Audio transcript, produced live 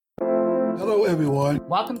Hello, everyone.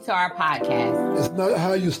 Welcome to our podcast. It's not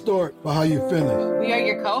how you start, but how you finish. We are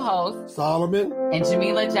your co-hosts, Solomon and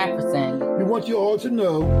Jamila Jefferson. We want you all to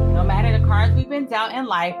know, no matter the cards we've been dealt in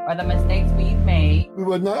life or the mistakes we've made, we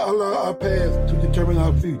will not allow our past to determine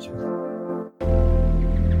our future.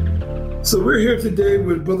 So we're here today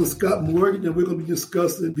with Brother Scott Morgan, and we're going to be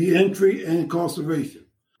discussing reentry and incarceration.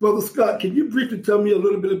 Brother Scott, can you briefly tell me a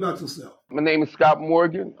little bit about yourself? My name is Scott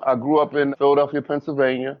Morgan. I grew up in Philadelphia,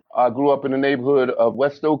 Pennsylvania. I grew up in the neighborhood of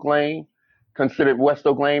West Oak Lane, considered West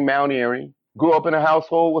Oak Lane, Mount Airy. Grew up in a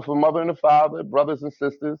household with a mother and a father, brothers and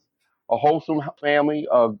sisters, a wholesome family,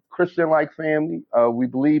 a Christian-like family. We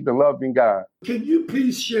believed and loved in God. Can you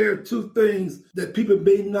please share two things that people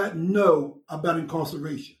may not know about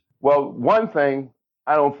incarceration? Well, one thing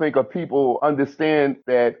I don't think people understand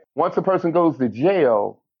that once a person goes to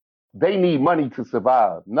jail, they need money to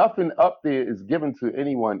survive. Nothing up there is given to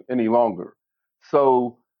anyone any longer.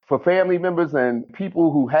 So for family members and people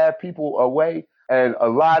who have people away, and a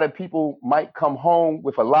lot of people might come home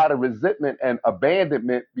with a lot of resentment and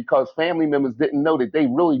abandonment because family members didn't know that they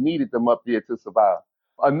really needed them up there to survive.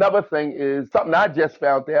 Another thing is, something I just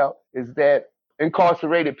found out, is that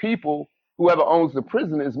incarcerated people, whoever owns the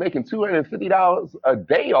prison, is making $250 a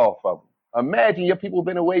day off of them. Imagine your people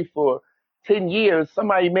been away for 10 years,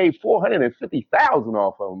 somebody made $450,000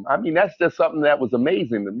 off of them. I mean, that's just something that was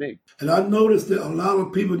amazing to me. And I noticed that a lot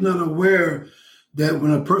of people are not aware that when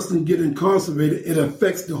a person gets incarcerated, it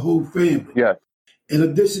affects the whole family. Yeah. In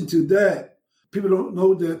addition to that, people don't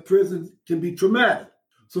know that prison can be traumatic.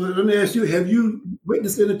 So let me ask you, have you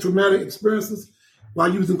witnessed any traumatic experiences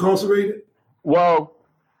while you was incarcerated? Well,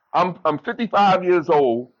 I'm 55 years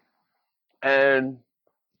old, and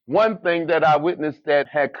one thing that I witnessed that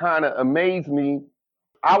had kind of amazed me,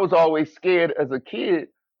 I was always scared as a kid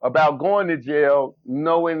about going to jail,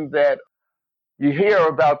 knowing that you hear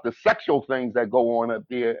about the sexual things that go on up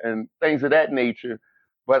there and things of that nature.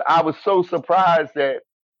 But I was so surprised that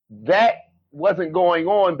that wasn't going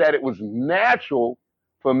on, that it was natural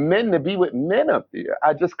for men to be with men up there.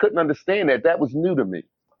 I just couldn't understand that. That was new to me.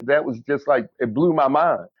 That was just like, it blew my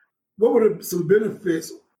mind. What were some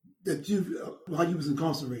benefits that while you was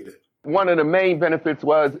incarcerated? One of the main benefits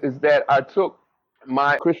is that I took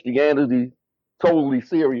my Christianity totally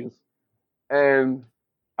serious, and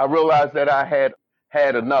I realized that I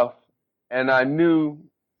had enough, and I knew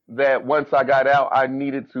that once I got out, I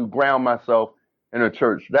needed to ground myself in a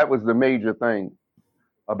church. That was the major thing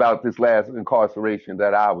about this last incarceration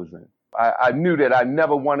that I was in. I knew that I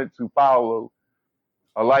never wanted to follow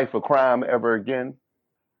a life of crime ever again.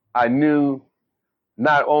 I knew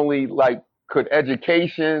not only could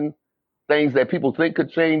education, things that people think could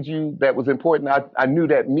change you, that was important. I knew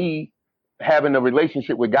that me having a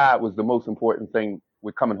relationship with God was the most important thing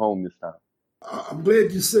with coming home this time. I'm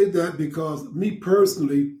glad you say that, because me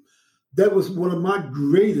personally, that was one of my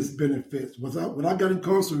greatest benefits. When I got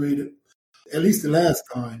incarcerated, at least the last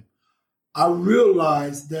time, I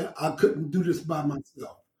realized that I couldn't do this by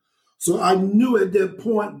myself. So I knew at that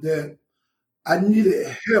point that I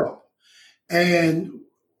needed help. And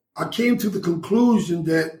I came to the conclusion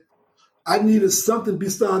that I needed something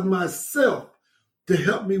besides myself to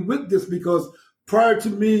help me with this, because prior to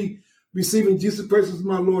me receiving Jesus Christ as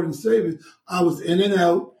my Lord and Savior, I was in and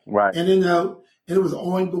out, Right. in and out, and it was an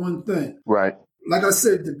ongoing thing. Right. Like I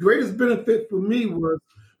said, the greatest benefit for me was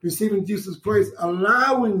receiving Jesus Christ,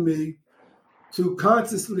 allowing me to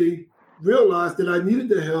consciously realize that I needed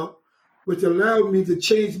the help, which allowed me to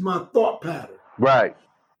change my thought pattern. Right.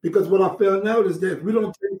 Because what I found out is that if we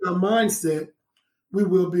don't change our mindset, we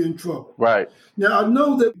will be in trouble. Right. Now, I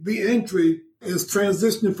know that reentry is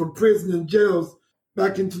transitioning from prison and jails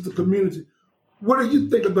back into the community. What do you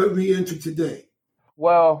think about reentry today?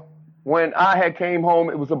 Well, when I had came home,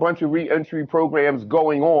 it was a bunch of reentry programs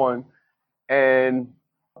going on. And,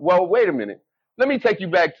 well, wait a minute. Let me take you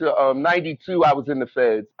back to 92. I was in the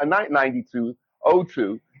feds. 92,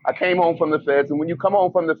 02. I came home from the feds. And when you come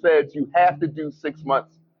home from the feds, you have to do 6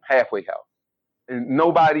 months halfway house. And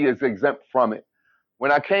nobody is exempt from it.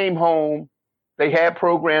 When I came home, they had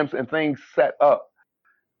programs and things set up.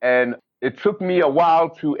 And it took me a while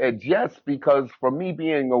to adjust, because for me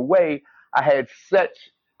being away, I had such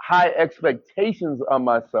high expectations on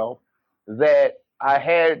myself that I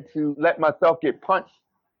had to let myself get punched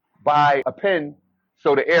by a pen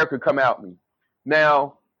so the air could come out me.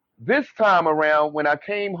 Now, this time around, when I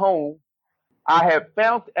came home, I had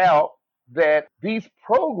found out that these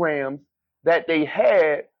programs that they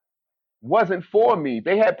had wasn't for me.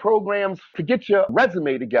 They had programs to get your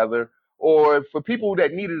resume together, or for people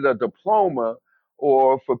that needed a diploma,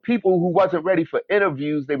 or for people who wasn't ready for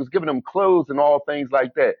interviews. They was giving them clothes and all things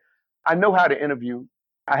like that. I know how to interview.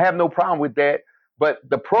 I have no problem with that. But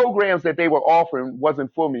the programs that they were offering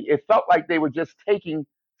wasn't for me. It felt like they were just taking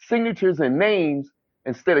signatures and names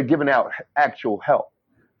instead of giving out actual help.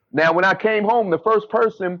 Now, when I came home, the first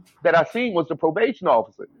person that I seen was the probation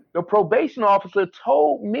officer. The probation officer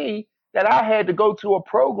told me that I had to go to a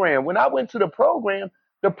program. When I went to the program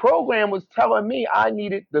was telling me I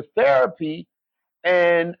needed the therapy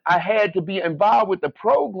and I had to be involved with the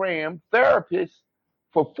program therapist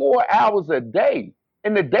for 4 hours a day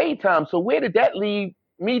in the daytime. So where did that leave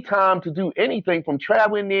me time to do anything from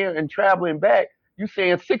traveling there and traveling back? You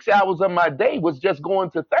saying 6 hours of my day was just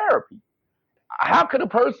going to therapy. How could a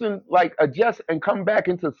person like adjust and come back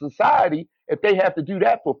into society if they have to do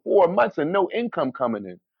that for 4 months and no income coming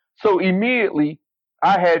in? So immediately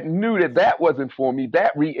I had knew that that wasn't for me,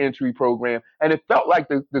 that reentry program. And it felt like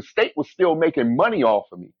the state was still making money off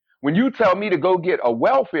of me. When you tell me to go get a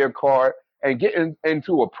welfare card and get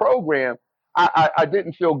into a program, I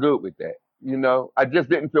didn't feel good with that. You know, I just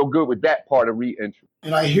didn't feel good with that part of reentry.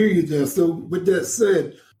 And I hear you there. So with that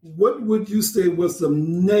said, what would you say was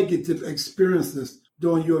some negative experiences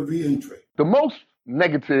during your reentry? The most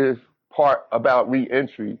negative part about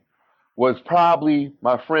reentry was probably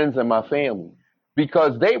my friends and my family,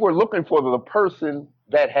 because they were looking for the person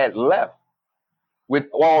that had left with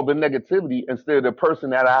all the negativity instead of the person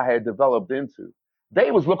that I had developed into. They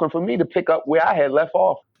was looking for me to pick up where I had left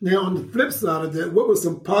off. Now, on the flip side of that, what were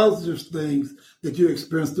some positive things that you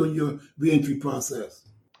experienced during your reentry process?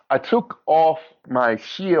 I took off my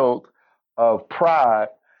shield of pride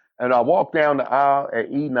and I walked down the aisle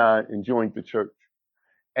at E9 and joined the church.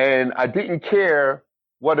 And I didn't care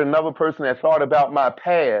what another person had thought about my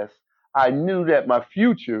past. I knew that my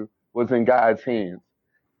future was in God's hands.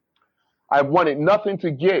 I wanted nothing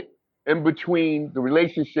to get in between the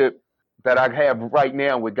relationship that I have right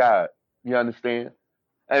now with God. You understand?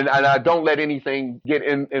 And I don't let anything get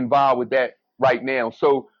involved with that right now.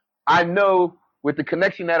 So I know with the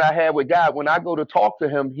connection that I have with God, when I go to talk to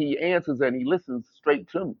him, he answers and he listens straight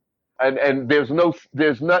to me. And there's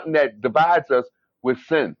nothing that divides us with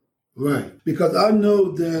sin. Right. Because I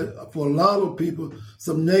know that for a lot of people,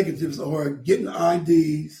 some negatives are getting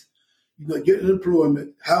IDs, getting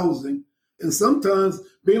employment, housing, and sometimes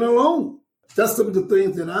being alone. That's some of the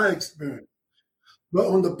things that I experienced. But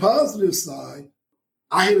on the positive side,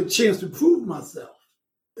 I had a chance to prove myself.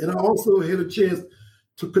 And I also had a chance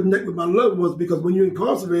to connect with my loved ones, because when you're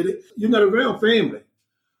incarcerated, you're not around family.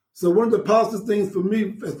 So one of the positive things for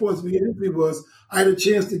me as far as reentry was I had a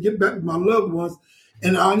chance to get back with my loved ones.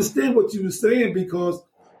 And I understand what you were saying, because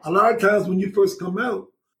a lot of times when you first come out,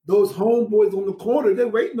 those homeboys on the corner, they're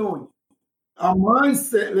waiting on you. Our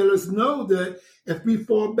mindset let us know that if we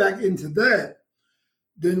fall back into that,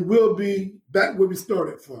 then we'll be back where we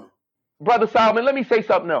started from. Brother Solomon, let me say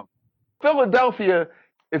something else. Philadelphia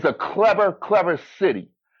is a clever, clever city.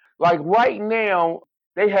 Like right now,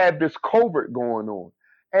 they have this covert going on.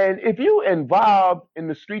 And if you involved in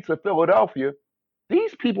the streets of Philadelphia,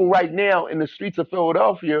 these people right now in the streets of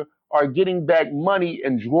Philadelphia are getting back money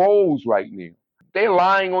in droves right now. They're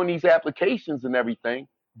lying on these applications and everything,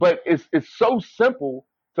 but it's so simple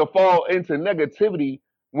to fall into negativity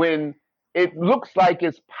when it looks like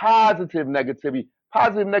it's positive negativity.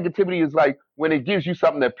 Positive negativity is like when it gives you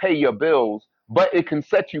something to pay your bills, but it can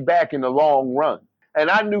set you back in the long run. And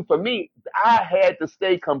I knew for me, I had to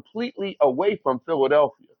stay completely away from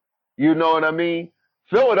Philadelphia. You know what I mean?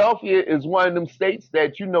 Philadelphia is one of them states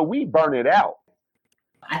that, we burn it out.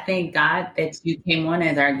 I thank God that you came on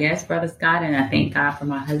as our guest, Brother Scott, and I thank God for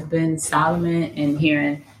my husband, Solomon, and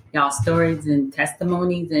hearing y'all stories and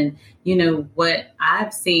testimonies and, what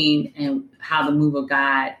I've seen and how the move of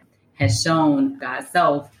God has shown God's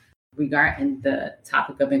self regarding the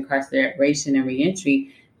topic of incarceration and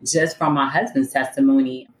reentry, just from my husband's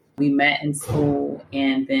testimony. We met in school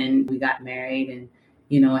and then we got married and,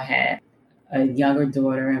 had a younger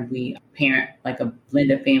daughter and we parent like a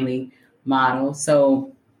blended family model.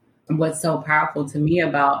 So what's so powerful to me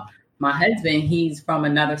about my husband, he's from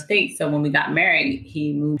another state. So when we got married,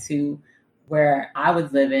 he moved to where I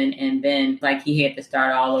was living and then he had to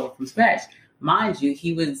start all over from scratch. Mind you,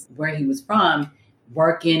 he was where he was from,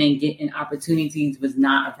 working and getting opportunities was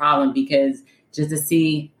not a problem, because just to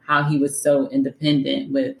see how he was so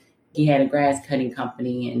independent he had a grass cutting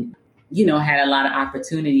company and, had a lot of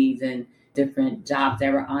opportunities and different jobs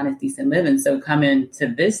that were honest, decent living. So coming to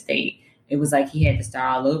this state, it was like he had to start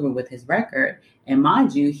all over with his record. And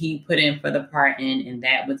mind you, he put in for the pardon and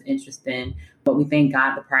that was interesting. But we thank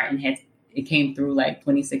God the pardon it came through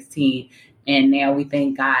 2016. And now we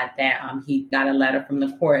thank God that he got a letter from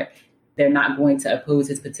the court. They're not going to oppose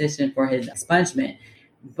his petition for his expungement.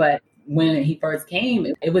 But when he first came,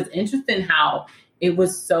 it was interesting how it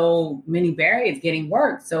was so many barriers getting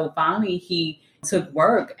work. So finally he took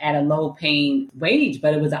work at a low paying wage,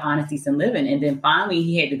 but it was an honest, decent living. And then finally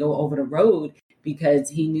he had to go over the road because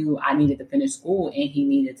he knew I needed to finish school and he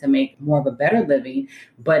needed to make more of a better living.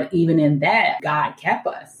 But even in that, God kept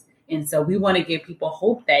us. And so we want to give people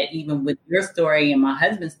hope that even with your story and my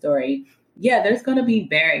husband's story, yeah, there's going to be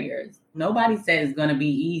barriers. Nobody said it's going to be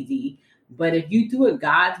easy. But if you do it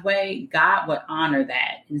God's way, God would honor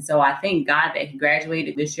that. And so I thank God that he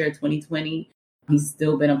graduated this year, 2020. He's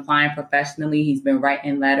still been applying professionally. He's been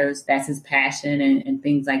writing letters. That's his passion and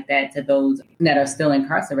things like that to those that are still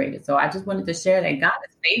incarcerated. So I just wanted to share that God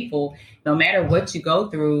is faithful. No matter what you go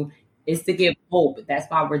through, it's to give hope. That's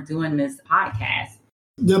why we're doing this podcast.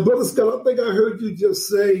 Now, Brother Scott, I think I heard you just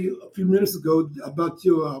say a few minutes ago about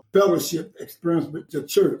your fellowship experience with your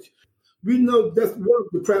church. We know that's one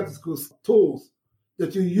of the practical tools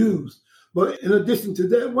that you use. But in addition to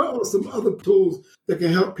that, what are some other tools that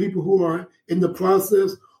can help people who are in the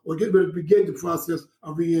process or get ready to begin the process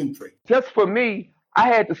of reentry? Just for me, I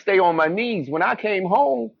had to stay on my knees. When I came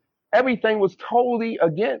home, everything was totally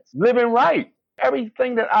against living right.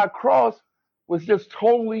 Everything that I crossed was just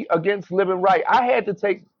totally against living right. I had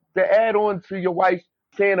to add on to your wife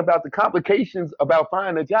saying about the complications about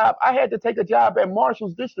finding a job. I had to take a job at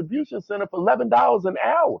Marshall's Distribution Center for $11 an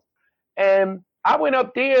hour. And I went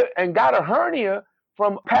up there and got a hernia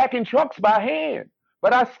from packing trucks by hand.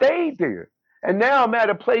 But I stayed there. And now I'm at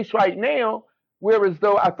a place right now where, as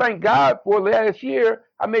though I thank God for last year,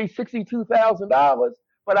 I made $62,000.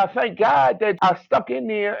 But I thank God that I stuck in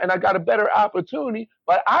there and I got a better opportunity.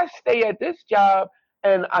 But I stay at this job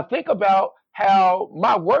and I think about how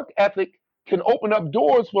my work ethic can open up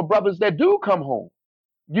doors for brothers that do come home.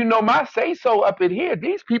 You know, my say so up in here,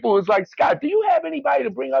 these people is like, Scott, do you have anybody to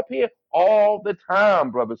bring up here? All the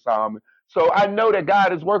time, Brother Solomon. So I know that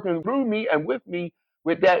God is working through me and with me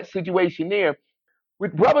with that situation there.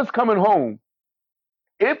 With brothers coming home,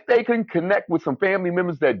 if they can connect with some family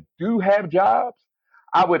members that do have jobs,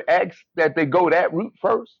 I would ask that they go that route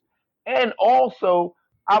first. And also,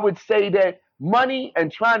 I would say that money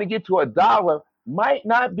and trying to get to a dollar might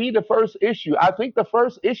not be the first issue. I think the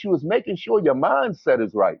first issue is making sure your mindset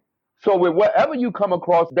is right. So with whatever you come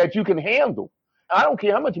across that you can handle, I don't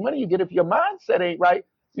care how much money you get. If your mindset ain't right,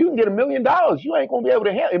 you can get $1 million. You ain't going to be able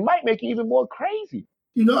to handle it. It might make you even more crazy.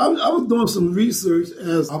 You know, I was doing some research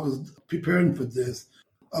as I was preparing for this.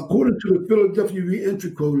 According to the Philadelphia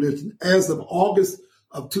Reentry Coalition, as of August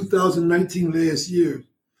of 2019, last year,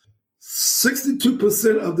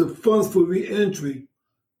 62% of the funds for reentry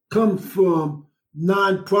come from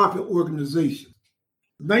nonprofit organizations.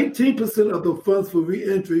 19% of the funds for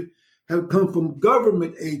reentry have come from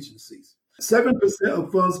government agencies. 7%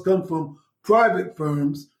 of funds come from private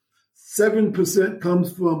firms. 7%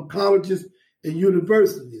 comes from colleges and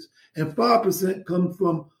universities. And 5% comes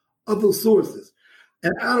from other sources.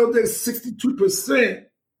 And out of that 62%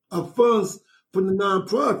 of funds from the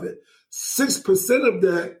nonprofit, 6% of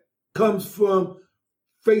that comes from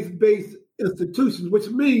faith-based institutions, which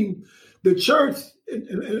means the church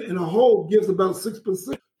in a whole gives about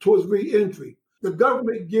 6% towards reentry. The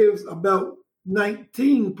government gives about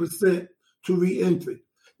 19% to reentry.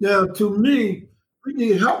 Now, to me, we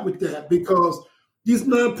need help with that because these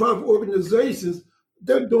nonprofit organizations,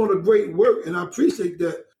 they're doing a great work, and I appreciate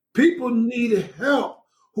that. People need help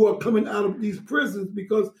who are coming out of these prisons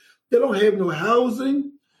because they don't have no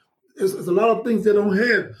housing. There's a lot of things they don't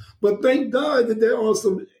have. But thank God that there are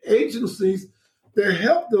some agencies that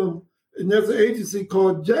help them. And there's an agency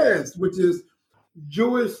called JAVS, which is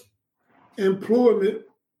Jewish Employment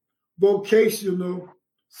Vocational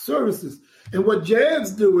Services. And what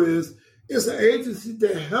JAVS do is, it's an agency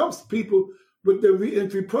that helps people with the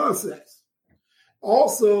reentry process.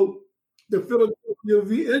 Also, the Philadelphia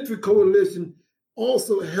Reentry Coalition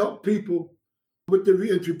also help people with the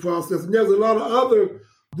reentry process. And there's a lot of other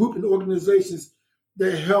groups and organizations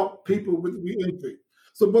that help people with reentry.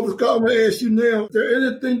 So, Brother Scott, I'm going to ask you now, is there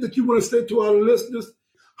anything that you want to say to our listeners?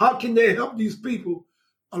 How can they help these people,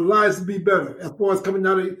 lives to be better as far as coming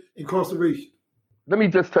out of incarceration? Let me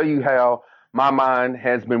just tell you how my mind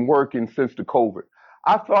has been working since the COVID.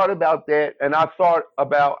 I thought about that, and I thought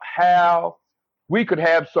about how we could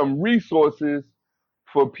have some resources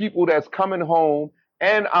for people that's coming home,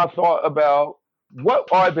 and I thought about what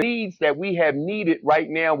are the needs that we have needed right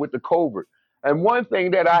now with the COVID. And one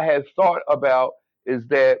thing that I have thought about is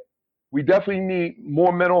that we definitely need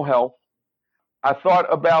more mental health. I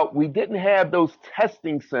thought about we didn't have those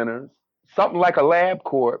testing centers, something like a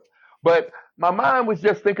LabCorp, but my mind was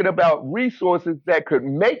just thinking about resources that could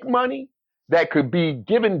make money, that could be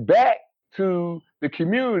given back to the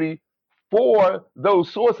community for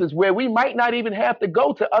those sources where we might not even have to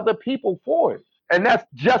go to other people for it. And that's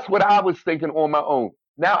just what I was thinking on my own.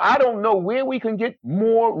 Now, I don't know where we can get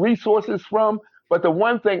more resources from, but the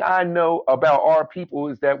one thing I know about our people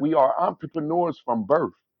is that we are entrepreneurs from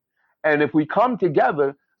birth. And if we come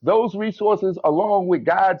together, those resources, along with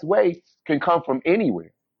God's way, can come from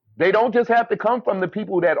anywhere. They don't just have to come from the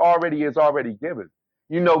people that already is already given.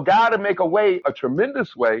 You know, God will make a way, a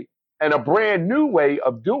tremendous way, and a brand new way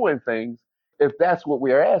of doing things if that's what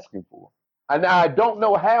we're asking for. And I don't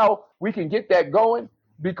know how we can get that going,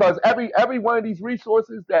 because every one of these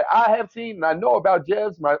resources that I have seen, and I know about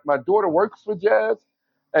Jazz, my daughter works for Jazz,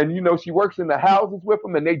 and, you know, she works in the houses with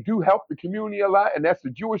them, and they do help the community a lot, and that's the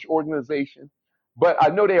Jewish organization. But I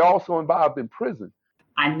know they're also involved in prison.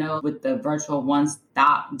 I know with the virtual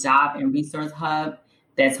one-stop job and resource hub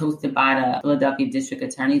that's hosted by the Philadelphia District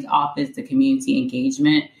Attorney's Office, the community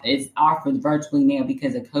engagement, it's offered virtually now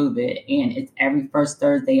because of COVID, and it's every first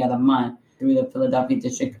Thursday of the month through the Philadelphia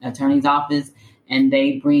District Attorney's Office, and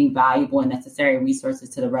they bring valuable and necessary resources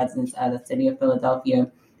to the residents of the city of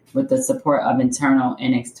Philadelphia with the support of internal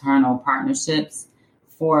and external partnerships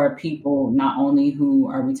for people not only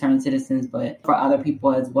who are returning citizens, but for other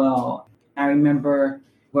people as well. I remember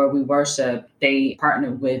where we worship, they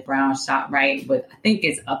partnered with Brown ShopRite with, I think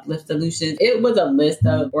it's Uplift Solutions. It was a list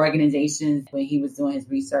of organizations when he was doing his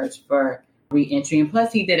research for reentry. And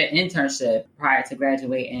plus he did an internship prior to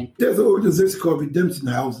graduating. There's an organization called Redemption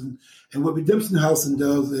Housing. And what Redemption Housing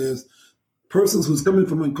does is persons who's coming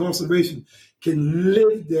from incarceration can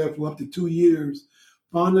live there for up to 2 years,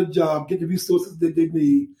 find a job, get the resources that they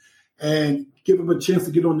need, and give them a chance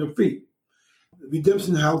to get on their feet.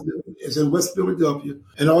 Redemption House is in West Philadelphia.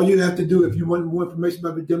 And all you have to do, if you want more information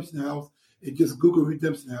about Redemption House, is just Google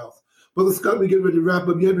Redemption House. Brother Scott, we get ready to wrap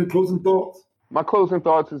up. You have any closing thoughts? My closing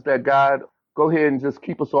thoughts is that God, go ahead and just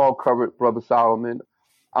keep us all covered, Brother Solomon.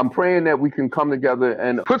 I'm praying that we can come together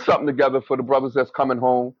and put something together for the brothers that's coming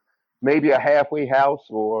home, maybe a halfway house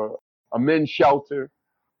or a men's shelter,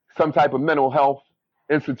 some type of mental health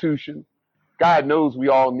institution. God knows we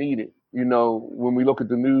all need it. You know, when we look at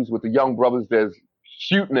the news with the young brothers that's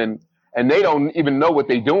shooting and they don't even know what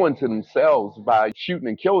they're doing to themselves by shooting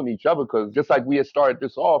and killing each other, because just like we had started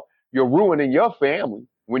this off, you're ruining your family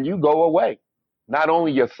when you go away. Not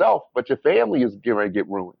only yourself, but your family is going to get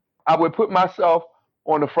ruined. I would put myself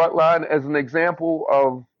on the front line as an example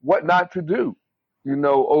of what not to do, you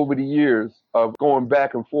know, over the years of going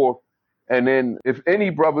back and forth. And then if any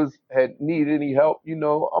brothers had need any help, you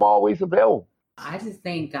know, I'm always available. I just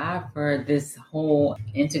thank God for this whole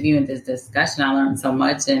interview and this discussion. I learned so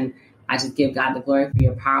much, and I just give God the glory for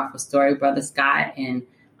your powerful story, Brother Scott and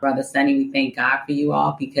Brother Sonny. We thank God for you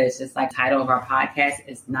all, because just like the title of our podcast,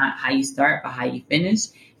 it's not how you start, but how you finish.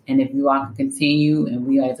 And if you all can continue, and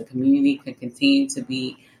we as a community can continue to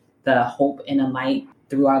be the hope and the light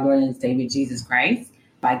through our Lord and Savior Jesus Christ,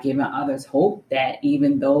 by giving others hope that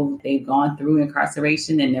even though they've gone through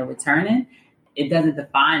incarceration and they're returning, it doesn't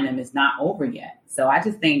define them. It's not over yet. So I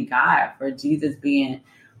just thank God for Jesus being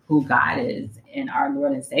who God is and our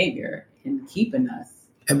Lord and Savior and keeping us.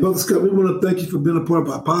 And Brother Scott, we want to thank you for being a part of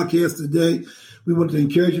our podcast today. We want to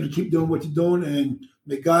encourage you to keep doing what you're doing, and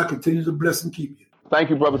may God continue to bless and keep you. Thank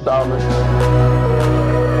you, Brother Solomon.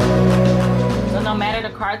 So no matter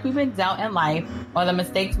the cards we've been dealt in life or the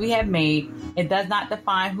mistakes we have made, it does not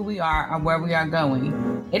define who we are or where we are going.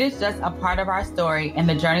 It is just a part of our story and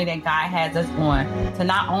the journey that God has us on to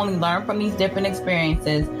not only learn from these different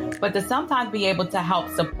experiences, but to sometimes be able to help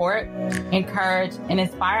support, encourage, and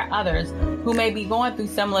inspire others who may be going through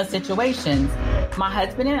similar situations. My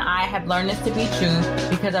husband and I have learned this to be true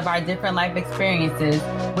because of our different life experiences,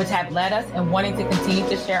 which have led us in wanting to continue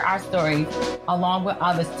to share our stories along with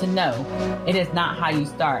others to know it is not how you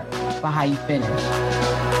start, but how you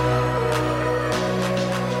finish.